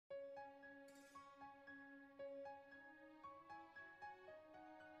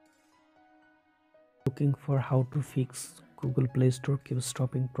Looking for how to fix Google Play Store keeps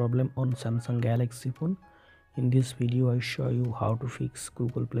stopping problem on Samsung Galaxy phone. In this video I show you how to fix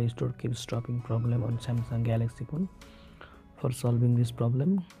Google Play Store keeps stopping problem on Samsung Galaxy phone. For solving this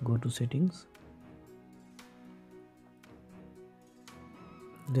problem, go to settings,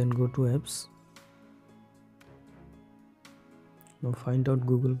 then go to apps. Now find out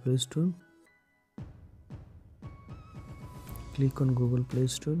Google Play Store. Click on Google Play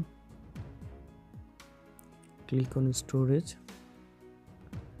Store. Click on storage.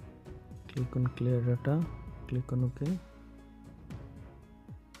 Click on clear data. Click on OK.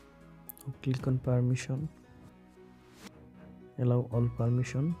 Now click on permission. Allow all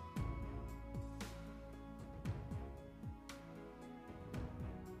permission.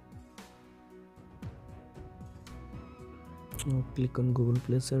 Now click on Google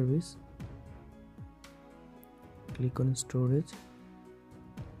Play Service. Click on storage.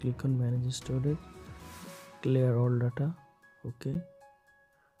 Click on manage storage. Clear all data. Okay.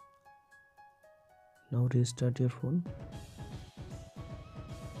 Now restart your phone.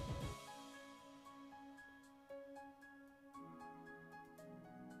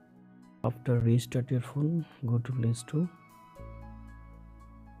 After restart your phone, go to Play Store.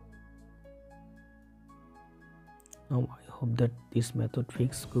 Now I hope that this method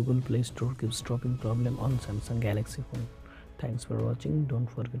fixes Google Play Store keeps stopping problem on Samsung Galaxy phone. Thanks for watching. Don't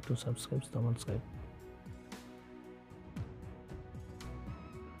forget to subscribe.